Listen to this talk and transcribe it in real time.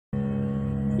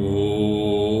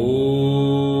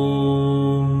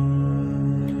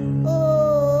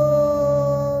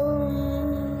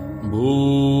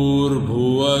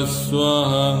भूर्भुवस्वः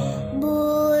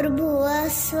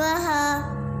भूर्भुवस्वः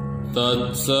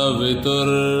तत्सवितुर्वरेण्यं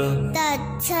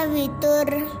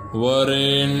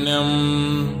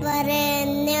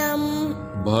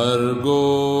भर्गो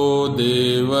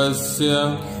देवस्य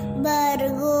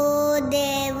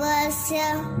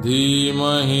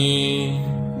धीमहि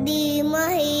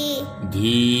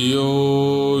धियो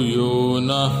यो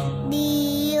नः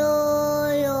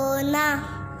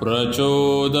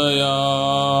प्रचोदयात्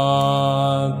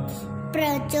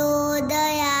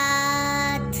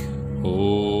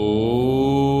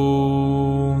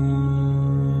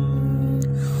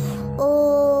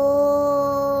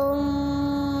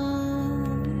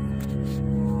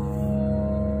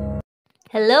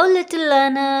Hello little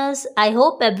learners, I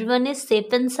hope everyone is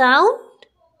safe and sound.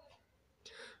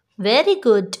 Very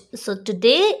good. So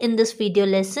today in this video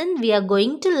lesson we are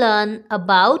going to learn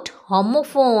about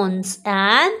homophones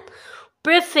and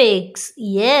prefix.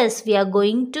 Yes, we are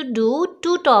going to do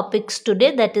two topics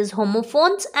today, that is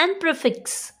homophones and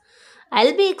prefix.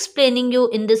 I'll be explaining you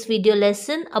in this video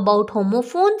lesson about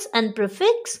homophones and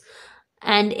prefix,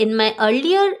 and in my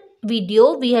earlier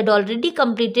video we had already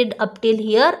completed up till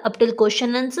here, up till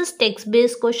question answers, text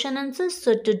based question answers.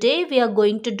 So today we are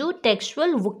going to do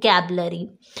textual vocabulary.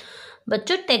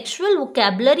 बच्चों textual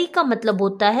vocabulary का मतलब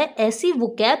होता है ऐसी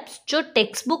vocabs जो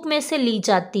text book में से ली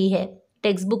जाती है.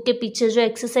 टेक्स्ट बुक के पीछे जो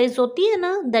एक्सरसाइज होती है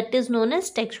ना, that is known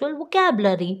as textual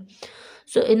vocabulary.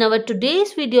 So in our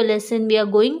today's video lesson we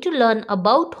are going to learn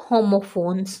about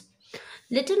homophones.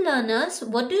 Little learners,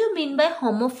 what do you mean by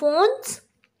homophones?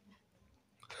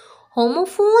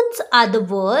 Homophones are the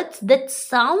words that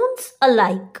sounds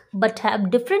alike but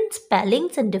have different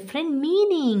spellings and different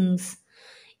meanings.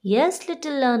 Yes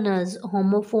little learners,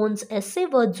 homophones ऐसे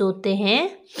words होते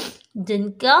हैं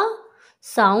जिनका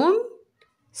sound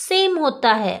same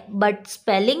होता है but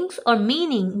spellings और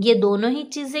meaning ये दोनों ही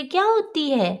चीजें क्या होती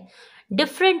है,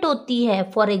 डिफरेंट होती है.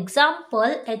 फॉर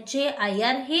एग्जाम्पल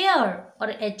HAIR हेयर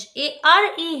और HARE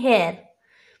hair.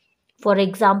 For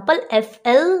example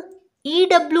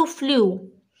FLEW flu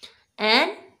and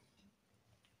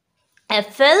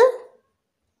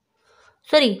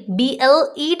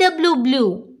BLEW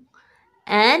blue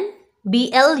and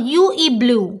BLUE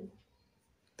blue.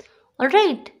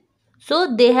 Alright. So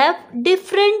they have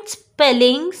different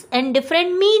spellings and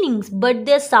different meanings, but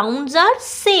their sounds are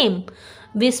same.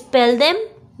 We spell them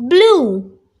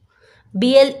blue.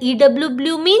 BLEW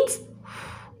blue means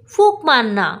फूक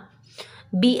मारना.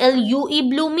 BLUE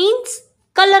blue means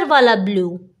color वाला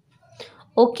blue.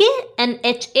 Okay, and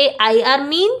HAIR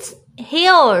means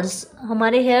hairs.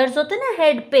 हमारे hairs होते हैं ना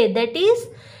head पे, that is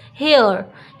hair.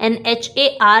 And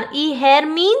HARE hair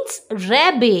means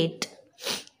rabbit.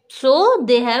 So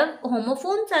they have,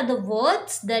 homophones are the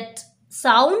words that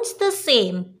sounds the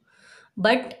same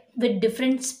but with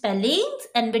different spellings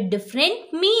and with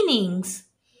different meanings.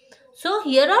 So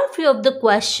here are few of the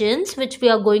questions which we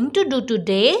are going to do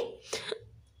today,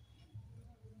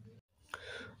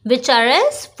 which are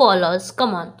as follows.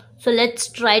 Come on. So let's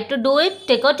try to do it.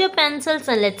 Take out your pencils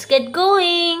and let's get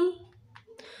going.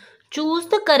 Choose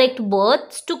the correct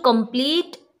words to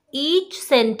complete each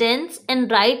sentence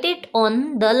and write it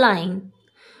on the line.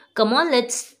 Come on,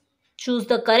 let's choose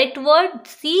the correct word.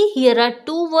 See, here are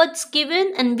two words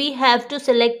given and we have to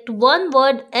select one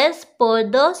word as per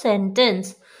the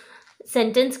sentence.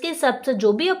 Sentence के हिसाब से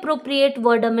जो भी appropriate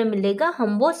word हमें मिलेगा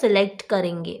हम वो select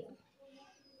करेंगे.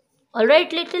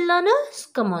 Alright little learners,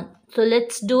 come on. So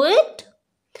let's do it.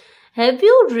 Have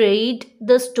you read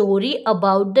the story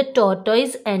about the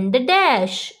tortoise and the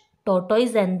dash?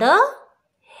 Tortoise and the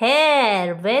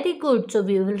hare. Very good. So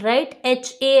we will write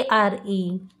HARE.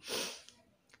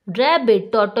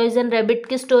 Rabbit. Tortoise and rabbit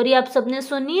की story आप सबने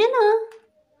सुनी है ना.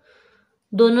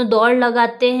 दोनों दौड़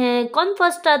लगाते हैं, कौन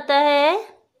फर्स्ट आता है?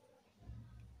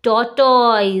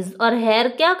 Tortoise. और hare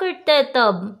क्या करता है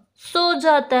तब? सो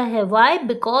जाता है. Why?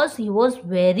 Because he was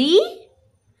very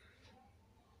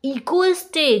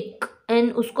acoustic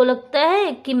and उसको लगता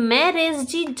है कि मैं रेस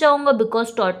जीत जाऊंगा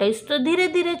बिकॉज टॉर्टोइज तो धीरे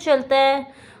धीरे चलता है.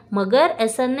 मगर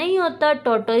ऐसा नहीं होता.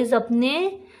 टॉर्टोइज अपने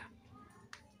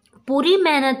पूरी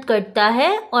मेहनत करता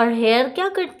है और हेयर क्या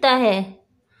करता है?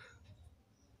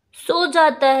 सो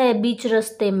जाता है बीच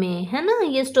रास्ते में, है ना.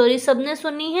 ये स्टोरी सबने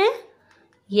सुनी है.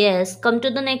 Yes. Come to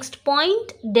the next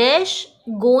point. Dash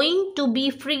going to be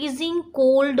freezing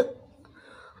cold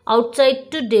outside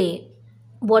today.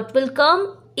 What will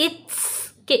come? It's.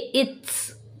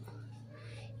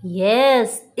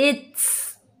 Yes, it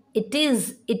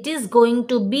is going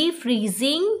to be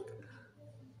freezing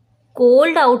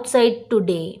cold outside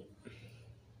today.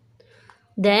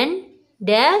 Then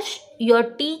dash your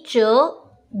teacher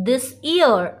this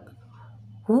year.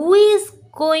 Who is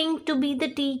going to be the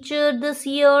teacher this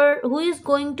year? Who is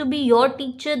going to be your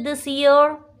teacher this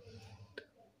year?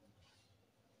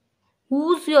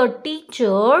 Who's your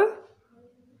teacher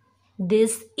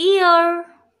this year?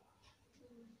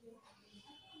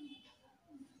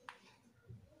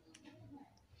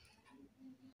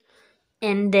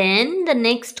 And then the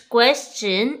next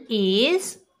question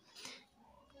is,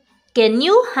 can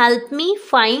you help me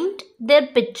find their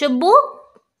picture book?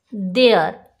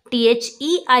 There.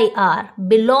 THEIR.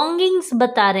 Belongings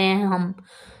बता रहे हैं हम.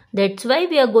 That's why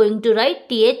we are going to write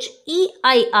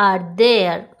THEIR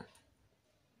there.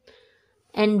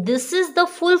 And this is the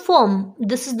full form.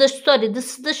 This is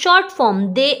the short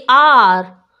form. They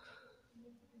are.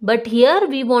 But here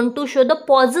we want to show the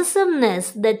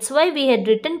possessiveness. That's why we had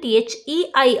written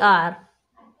THEIR.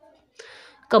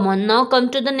 Come on, now come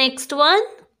to the next one.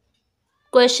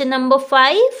 Question number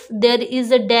 5. There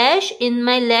is a dash in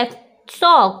my left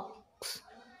socks.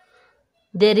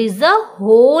 There is a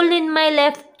hole in my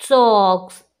left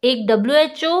socks. एक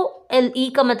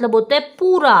WHOLE का मतलब होता है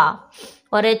पूरा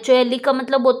और HOLE का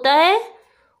मतलब होता है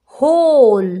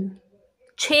hole,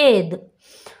 छेद.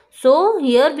 So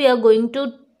here we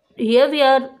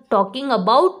are talking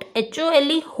about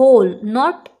HOLE, hole,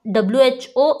 not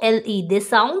WHOLE. They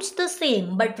sounds the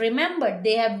same, but remember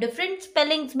they have different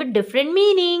spellings with different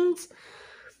meanings.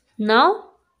 Now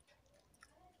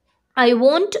I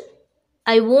won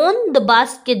the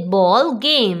basketball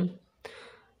game.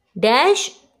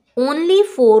 Dash only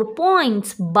 4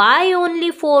 points. By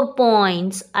only 4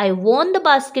 points. I won the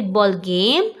basketball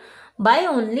game by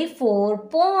only 4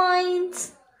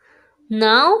 points.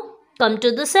 Now come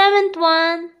to the 7th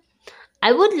one.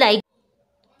 I would like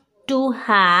to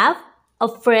have a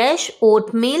fresh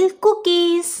oatmeal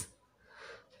cookies.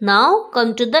 Now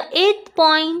come to the 8th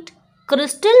point.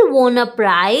 Crystal won a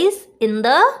prize in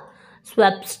the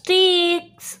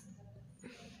sweepstakes.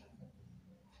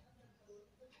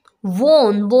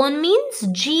 Won means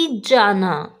jeet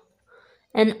jana.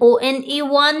 And ONE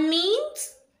won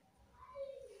means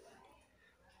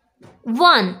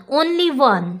one, only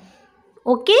one.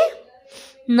 Okay?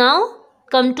 Now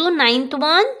come to 9th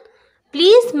one.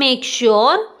 Please make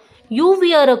sure you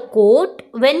wear a coat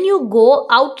when you go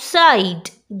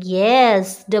outside.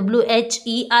 Yes,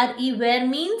 WHERE, wear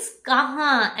means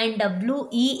kahan, and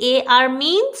WEAR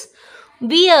means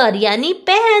wear, yani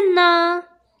pehenna.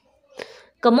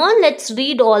 Come on, let's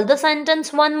read all the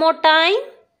sentence one more time.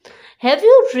 Have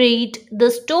you read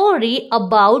the story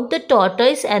about the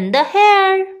tortoise and the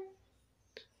hare?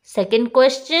 Second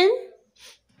question.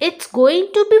 It's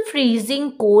going to be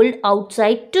freezing cold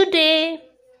outside today.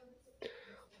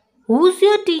 Who's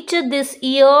your teacher this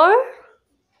year?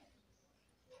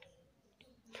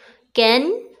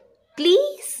 Can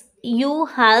please you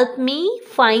help me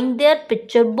find their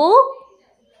picture book?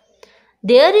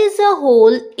 There is a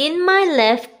hole in my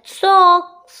left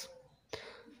socks.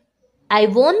 I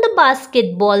won the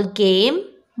basketball game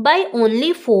by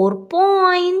only 4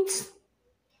 points.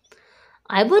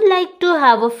 I would like to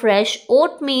have a fresh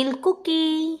oatmeal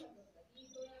cookie.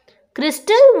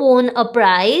 Crystal won a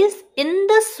prize in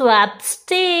the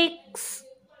sweepstakes.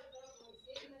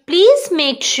 Please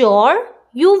make sure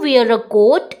you wear a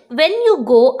coat when you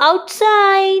go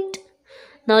outside.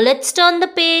 Now let's turn the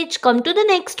page, come to the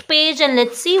next page and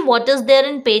let's see what is there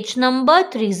in page number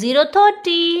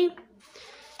 3030.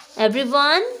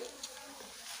 Everyone,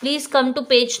 please come to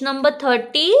page number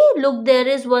 30. Look, there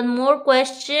is one more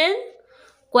question.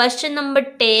 Question number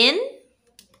 10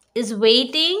 is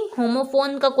waiting.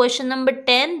 Homophone ka question number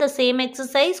 10, the same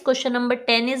exercise. Question number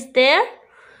 10 is there.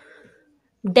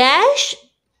 Dash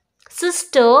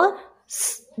sister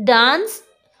dance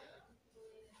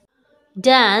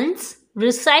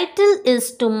recital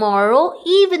is tomorrow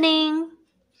evening.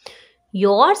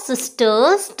 Your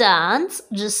sister's dance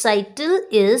recital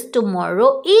is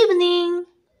tomorrow evening.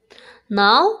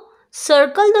 Now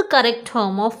circle the correct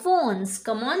homophones.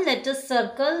 Come on, let us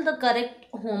circle the correct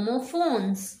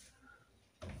homophones.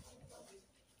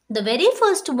 The very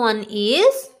first one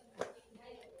is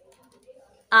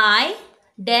I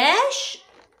dash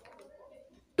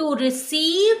to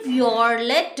receive your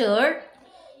letter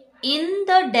in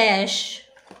the dash.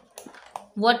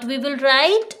 What we will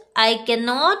write? I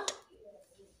cannot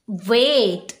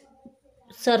wait.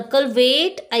 Circle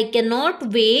wait. I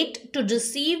cannot wait to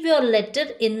receive your letter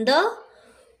in the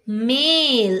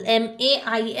mail.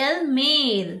 MAIL,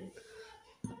 mail.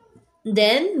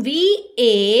 Then we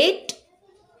ate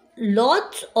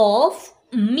lots of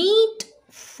meat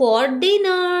for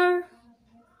dinner.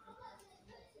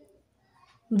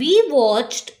 We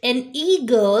watched an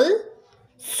eagle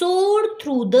soar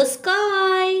through the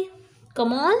sky.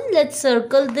 Come on, let's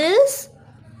circle this.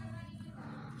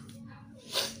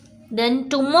 Then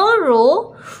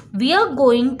tomorrow we are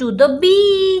going to the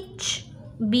beach.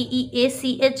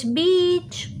 Beach,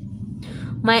 beach.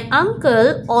 My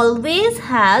uncle always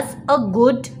has a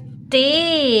good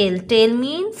tale. Tale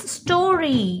means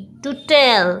story to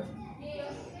tell.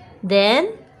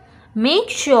 Then make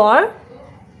sure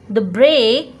the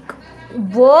brake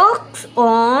works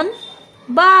on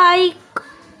bike.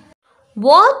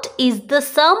 What is the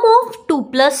sum of 2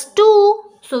 plus 2?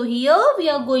 So here we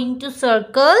are going to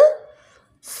circle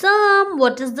sum.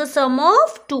 What is the sum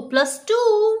of 2 plus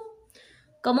 2?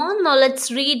 Come on, now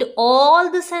let's read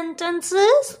all the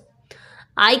sentences.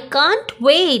 I can't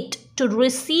wait to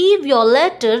receive your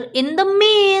letter in the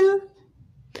mail.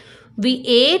 We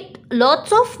ate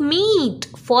lots of meat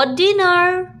for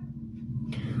dinner.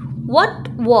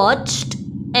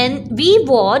 We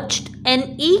watched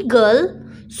an eagle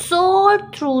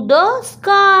soar through the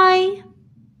sky.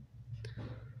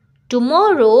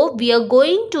 Tomorrow we are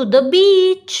going to the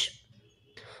beach.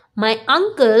 My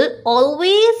uncle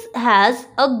always has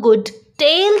a good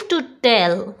tale to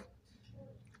tell.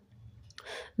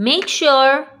 Make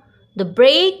sure the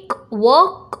brake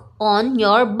work on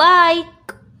your bike.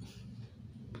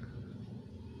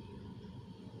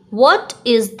 What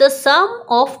is the sum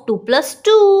of 2 plus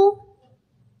 2?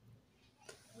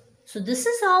 So this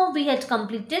is how we had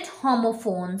completed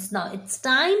homophones. Now it's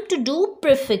time to do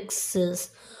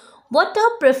prefixes. What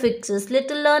are prefixes,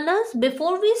 little learners?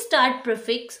 Before we start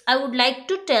prefix, I would like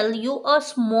to tell you a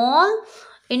small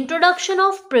introduction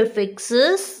of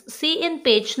prefixes. See in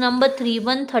page number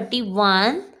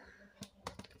 3131.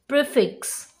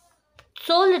 Prefix.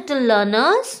 So little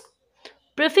learners,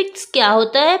 prefix क्या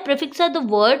होता है? Prefix are the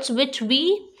words which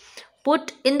we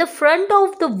put in the front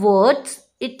of the words.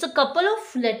 It's a couple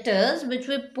of letters which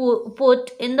we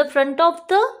put in the front of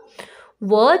the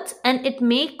words and it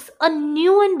makes a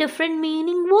new and different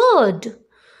meaning word.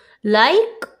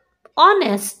 Like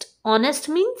honest. Honest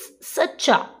means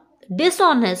sacha.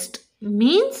 Dishonest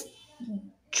means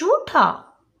झूठा.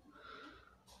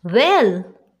 Well.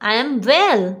 I am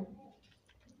well.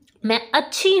 मैं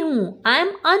अच्छी हूँ. I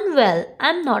am unwell. I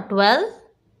am not well.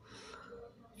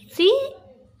 See,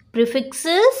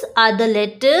 prefixes are the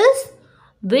letters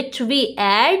which we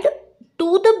add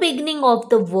to the beginning of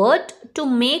the word to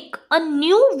make a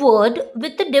new word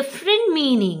with a different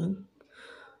meaning.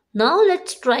 Now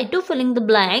let's try to fill in the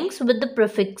blanks with the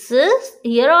prefixes.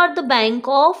 Here are the bank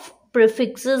of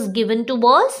prefixes given to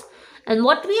us. And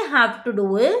what we have to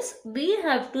do is, we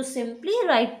have to simply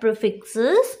write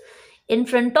prefixes in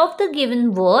front of the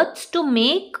given words to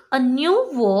make a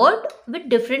new word with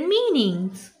different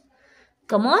meanings.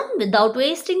 Come on, without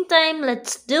wasting time,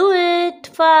 let's do it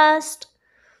fast.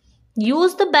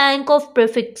 Use the bank of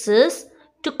prefixes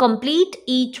to complete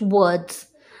each words.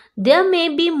 There may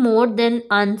be more than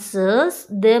answers.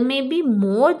 There may be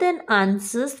more than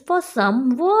answers for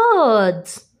some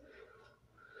words.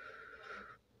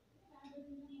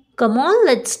 Come on,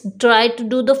 let's try to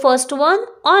do the first one.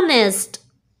 Honest.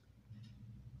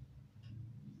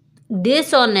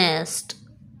 Dishonest.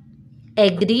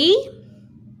 Agree.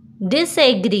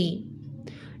 Disagree.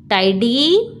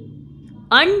 Tidy.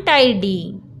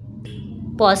 Untidy.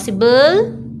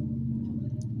 Possible.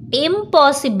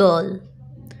 Impossible.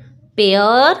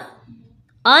 Pair.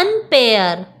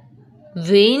 Unpair.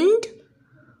 Wind.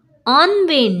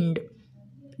 Unwind.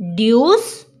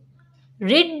 Deuce.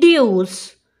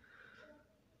 Reduce.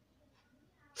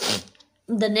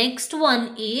 The next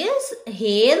one is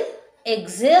hail,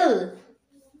 exhale.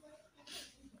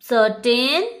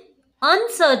 Certain,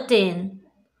 uncertain.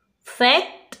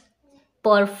 Fact,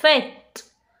 perfect.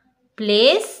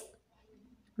 Place,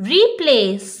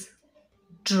 replace.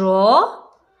 Draw,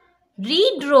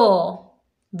 redraw.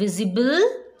 Visible,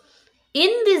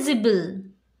 invisible.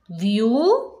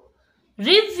 View,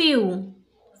 review.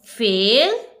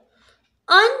 Fail,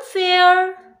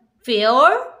 unfair.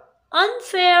 Fair,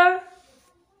 unfair.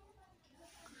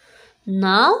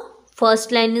 Now,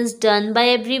 first line is done by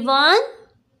everyone.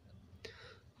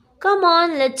 Come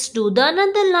on, let's do the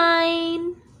another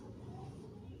line.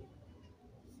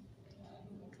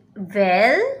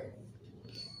 Well,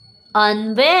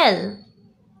 unwell.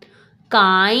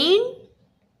 Kind,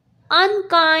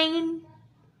 unkind.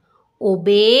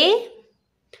 Obey,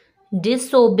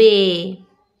 disobey.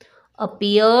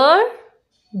 Appear,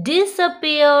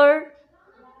 disappear.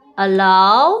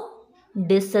 Allow,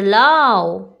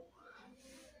 disallow.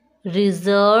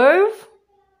 Reserve,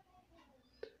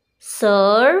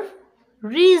 serve,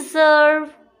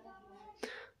 reserve.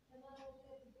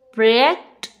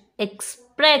 expect,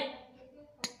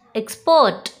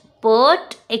 expert,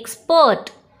 pert,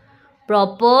 expert,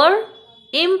 proper,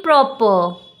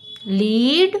 improper,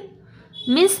 lead,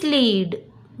 mislead,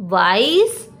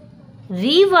 wise,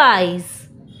 revise,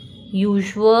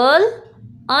 usual,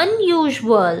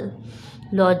 unusual,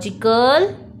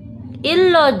 logical,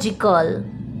 illogical,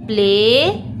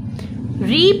 play,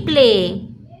 replay,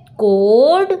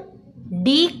 code,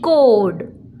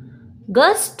 decode,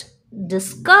 gust,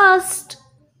 disgust,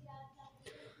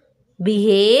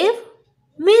 behave,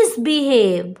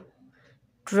 misbehave,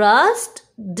 trust,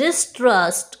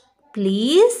 distrust,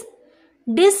 please,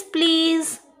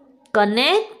 displease,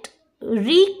 connect,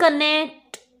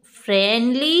 reconnect,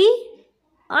 friendly,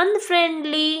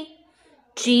 unfriendly,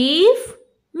 chief,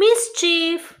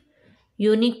 mischief,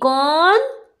 unicorn,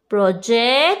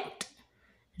 project,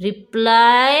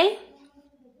 reply,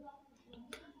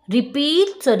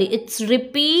 repeat,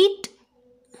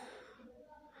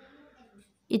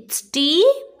 it's T,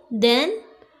 then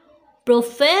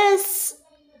profess,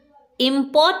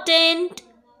 important,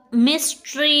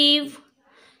 mischief,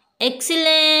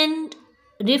 excellent,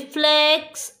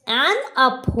 reflex, and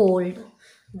uphold.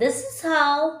 This is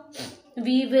how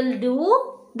we will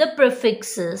do the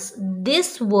prefixes.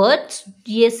 This words,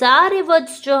 ये सारे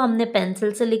words जो हमने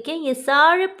pencil से लिखे ये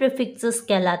सारे prefixes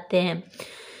कहलाते हैं.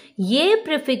 ये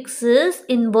prefixes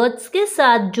इन words के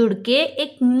साथ जुड़ के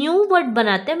एक new word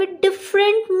बनाते हैं with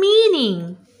different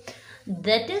meaning.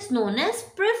 That is known as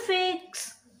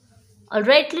prefix.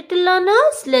 Alright, little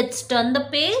learners, let's turn the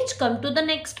page. Come to the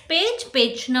next page,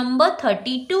 page number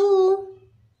 32.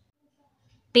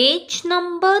 Page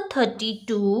number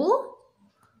 32.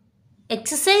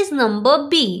 Exercise number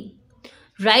B.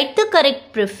 Write the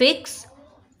correct prefix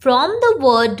from the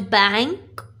word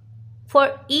bank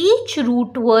for each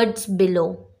root words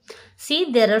below.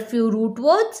 See, there are few root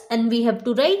words and we have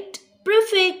to write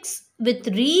prefix with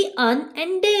re, un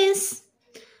and dis.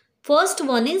 First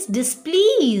one is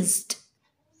displeased.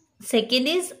 Second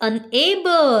is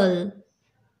unable.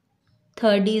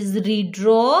 Third is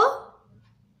redraw.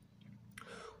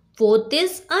 Fourth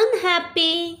is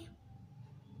unhappy.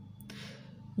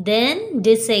 Then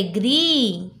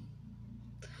disagree,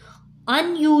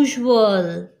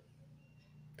 unusual,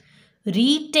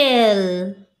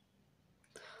 retell,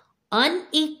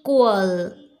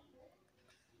 unequal,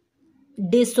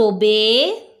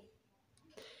 disobey,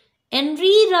 and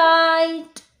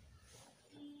rewrite.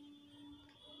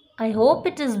 I hope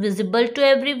it is visible to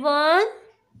everyone.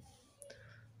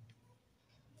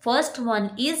 First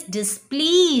one is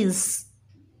displease.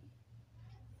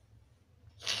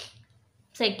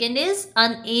 Second is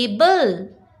unable.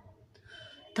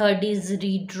 Third is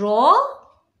redraw.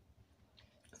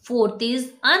 Fourth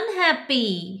is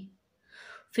unhappy.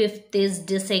 Fifth is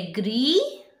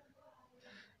disagree.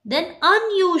 Then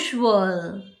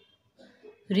unusual.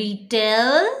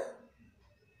 Retell.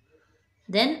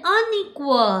 Then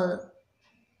unequal.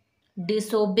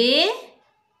 Disobey.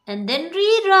 And then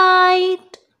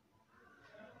rewrite.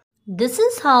 This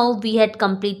is how we had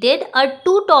completed our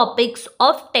 2 topics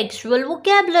of textual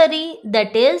vocabulary.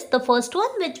 That is, the first one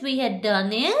which we had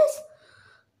done is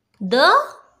the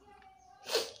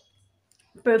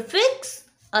prefix.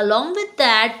 Along with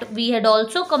that, we had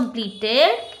also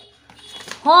completed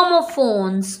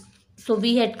homophones. So,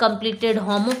 we had completed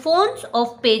homophones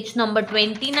of page number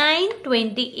 29,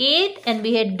 28 and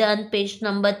we had done page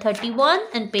number 31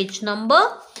 and page number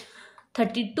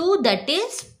 32, that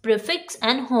is prefix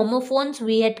and homophones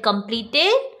we had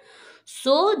completed.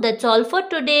 So that's all for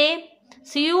today.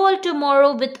 See you all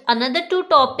tomorrow with another 2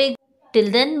 topics. Till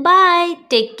then, bye.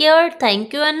 Take care.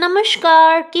 Thank you and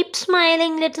namaskar. Keep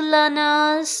smiling, little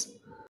learners.